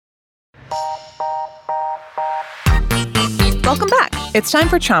Welcome back. It's time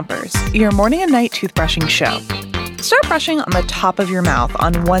for Chompers, your morning and night toothbrushing show. Start brushing on the top of your mouth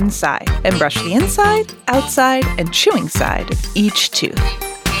on one side and brush the inside, outside, and chewing side of each tooth.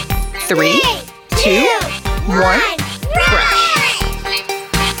 3, 2, 1, brush.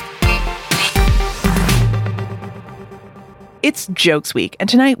 It's Jokes Week, and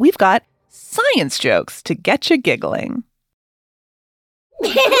tonight we've got science jokes to get you giggling.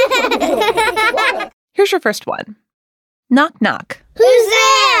 Here's your first one. Knock, knock. Who's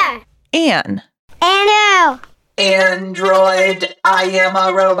there? Anne. Anno. Android, I am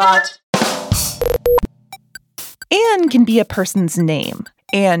a robot. Anne can be a person's name.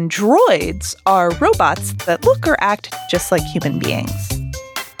 Androids are robots that look or act just like human beings.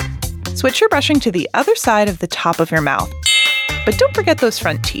 Switch your brushing to the other side of the top of your mouth, but don't forget those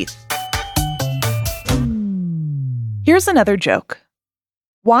front teeth. Here's another joke.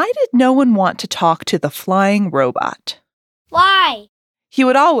 Why did no one want to talk to the flying robot? Why? He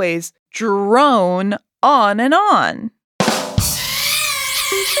would always drone on and on.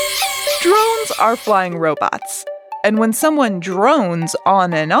 Drones are flying robots. And when someone drones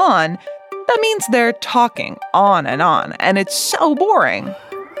on and on, that means they're talking on, and it's so boring.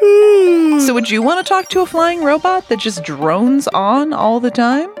 So would you want to talk to a flying robot that just drones on all the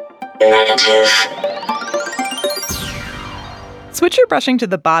time? Negative. Switch your brushing to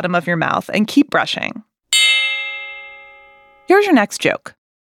the bottom of your mouth and keep brushing. Here's your next joke.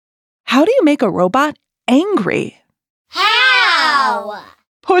 How do you make a robot angry? How?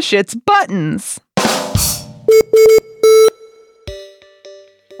 Push its buttons.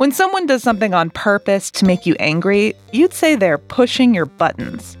 When someone does something on purpose to make you angry, you'd say they're pushing your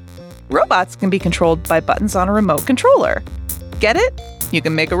buttons. Robots can be controlled by buttons on a remote controller. Get it? You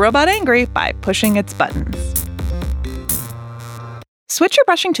can make a robot angry by pushing its buttons. Switch your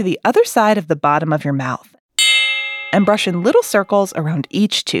brushing to the other side of the bottom of your mouth and brush in little circles around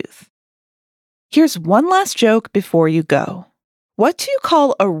each tooth. Here's one last joke before you go. What do you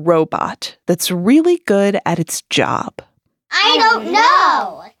call a robot that's really good at its job? I don't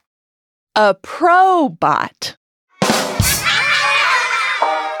know. A probot.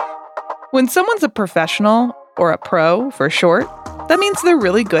 When someone's a professional, or a pro for short, that means they're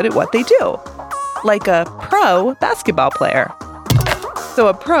really good at what they do. Like a pro basketball player. So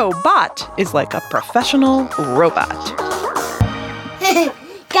a pro-bot is like a professional robot.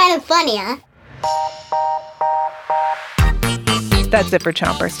 Kind of funny, huh? That's it for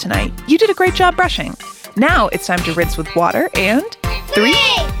Chompers tonight. You did a great job brushing. Now it's time to rinse with water and 3,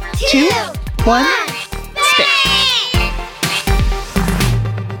 2, 1, spit.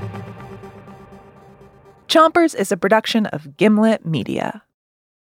 Chompers is a production of Gimlet Media.